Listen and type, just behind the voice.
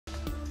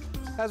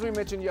As we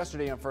mentioned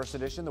yesterday on First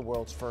Edition, the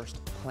world's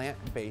first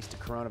plant-based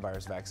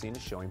coronavirus vaccine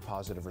is showing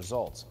positive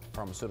results.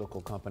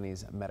 Pharmaceutical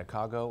companies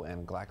Medicago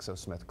and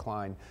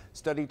GlaxoSmithKline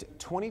studied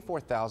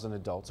 24,000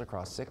 adults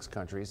across 6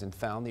 countries and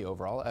found the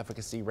overall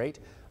efficacy rate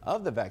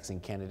of the vaccine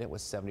candidate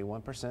was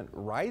 71%,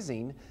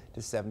 rising to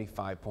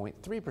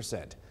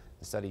 75.3%.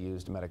 The study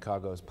used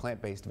Medicago's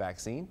plant-based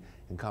vaccine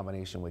in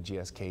combination with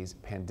GSK's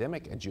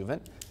pandemic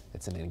adjuvant.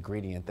 It's an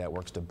ingredient that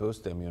works to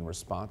boost the immune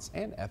response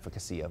and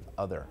efficacy of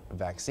other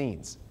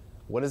vaccines.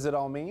 What does it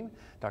all mean?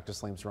 Dr.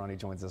 Salim Sarani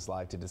joins us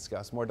live to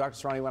discuss more. Dr.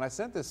 Sarani, when I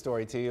sent this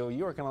story to you,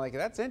 you were kind of like,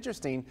 that's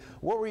interesting.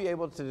 What were you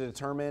able to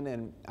determine?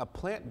 And a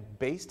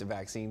plant-based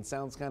vaccine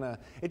sounds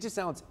it just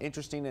sounds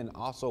interesting and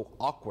also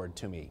awkward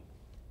to me.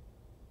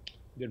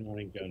 Good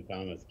morning, John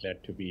Thomas.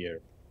 Glad to be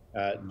here.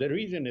 The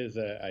reason is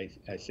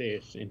I say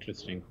it's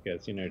interesting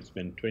because, it's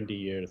been 20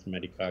 years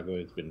Medicago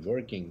has been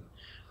working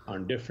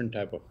on different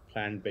type of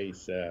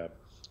plant-based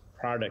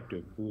product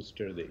to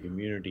booster the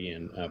immunity,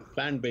 and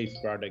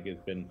plant-based product has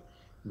been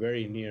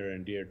very near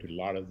and dear to a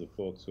lot of the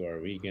folks who are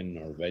vegan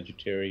or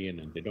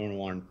vegetarian, and they don't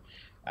want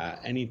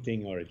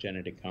anything or a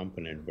genetic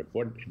component. But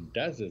what it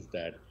does is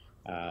that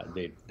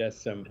they does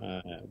some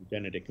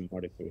genetic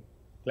modified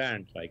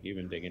plants, like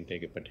even they can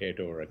take a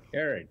potato or a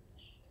carrot,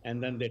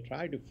 and then they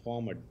try to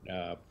form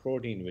a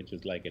protein which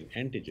is like an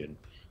antigen,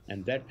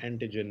 and that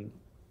antigen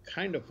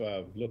kind of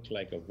looks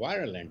like a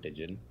viral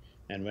antigen.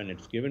 And when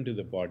it's given to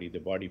the body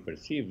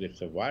perceives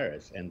it's a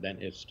virus, and then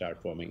it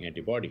starts forming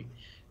antibody.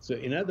 So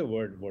in other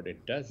words, what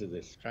it does is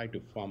it's try to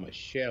form a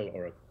shell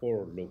or a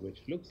core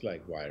which looks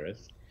like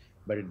virus,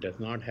 but it does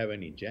not have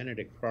any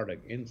genetic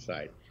product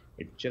inside.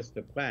 It's just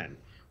a plant.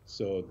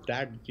 So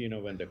that,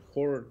 when the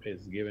core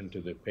is given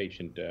to the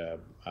patient or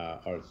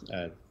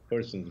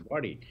person's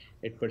body,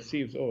 it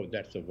perceives, oh,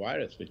 that's a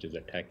virus which is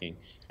attacking,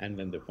 and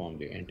then they form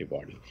the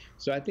antibody.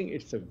 So I think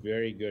it's a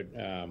very good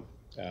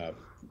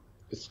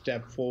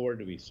step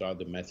forward. We saw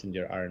the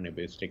messenger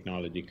RNA-based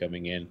technology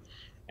coming in.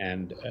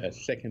 And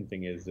second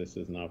thing is this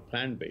is now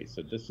plant-based.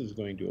 So this is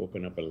going to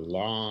open up a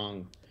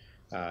long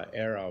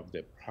era of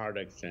the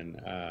products and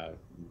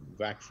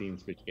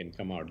vaccines which can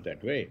come out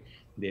that way.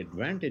 The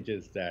advantage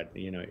is that,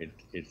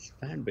 it's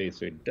plant-based,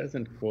 so it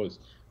doesn't cause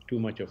too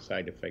much of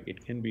side effect.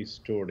 It can be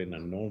stored in a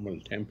normal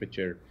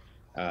temperature,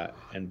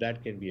 and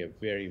that can be a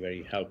very,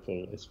 very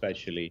helpful,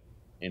 especially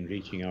in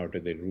reaching out to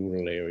the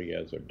rural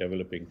areas or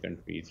developing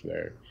countries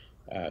where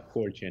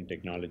cold chain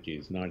technology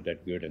is not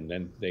that good, and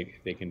then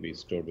they can be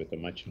stored with a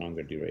much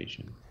longer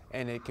duration.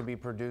 And it can be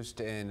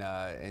produced in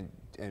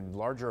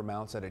larger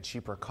amounts at a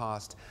cheaper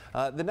cost.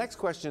 The next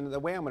question, the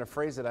way I'm going to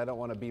phrase it, I don't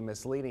want to be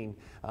misleading.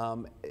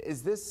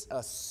 Is this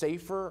a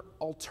safer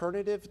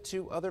alternative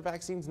to other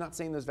vaccines? Not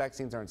saying those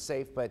vaccines aren't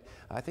safe, but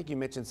I think you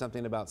mentioned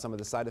something about some of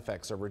the side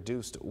effects are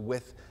reduced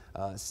with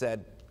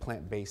said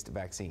plant-based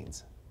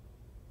vaccines.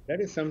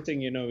 That is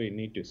something, we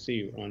need to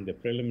see. On the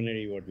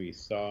preliminary, what we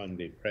saw in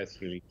the press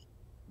release,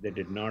 they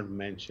did not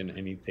mention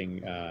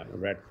anything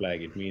red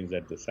flag. It means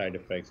that the side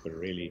effects were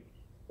really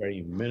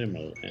very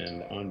minimal.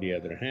 And on the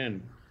other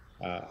hand,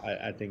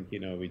 I think,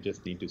 we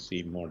just need to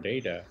see more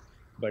data.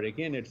 But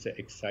again, it's an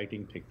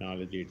exciting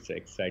technology. It's an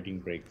exciting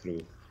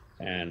breakthrough.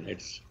 And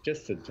it's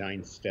just a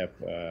giant step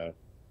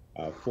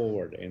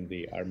forward in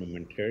the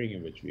armamentarium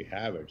in which we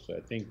have it. So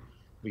I think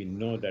we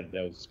know that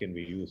those can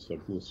be used for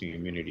boosting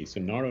immunity. So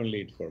not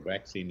only for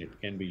vaccine, it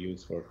can be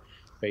used for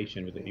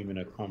patient with an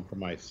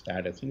immunocompromised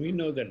status. And we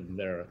know that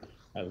there are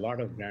a lot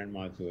of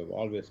grandmas who have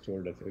always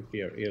told us, if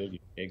you're ill, you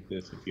take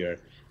this. If you're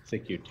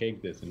sick, you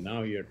take this. And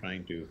now you're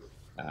trying to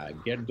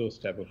get those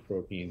type of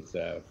proteins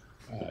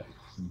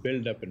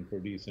build up and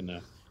produce in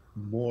a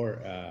more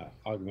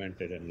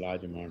augmented and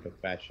large amount of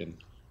fashion.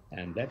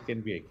 And that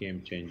can be a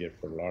game changer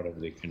for a lot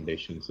of the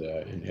conditions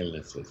and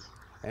illnesses.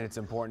 And it's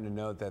important to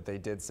note that they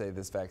did say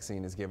this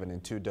vaccine is given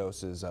in 2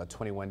 doses,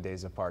 21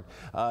 days apart.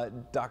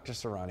 Dr.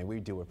 Sarani,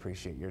 we do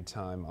appreciate your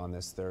time on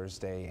this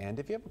Thursday. And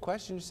if you have a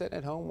question, you're sitting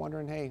at home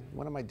wondering, hey,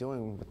 what am I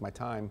doing with my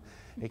time?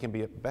 It can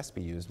best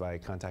be used by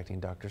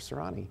contacting Dr.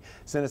 Sarani.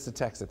 Send us a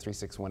text at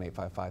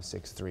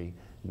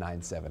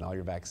 361-855-6397. All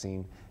your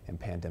vaccine and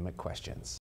pandemic questions.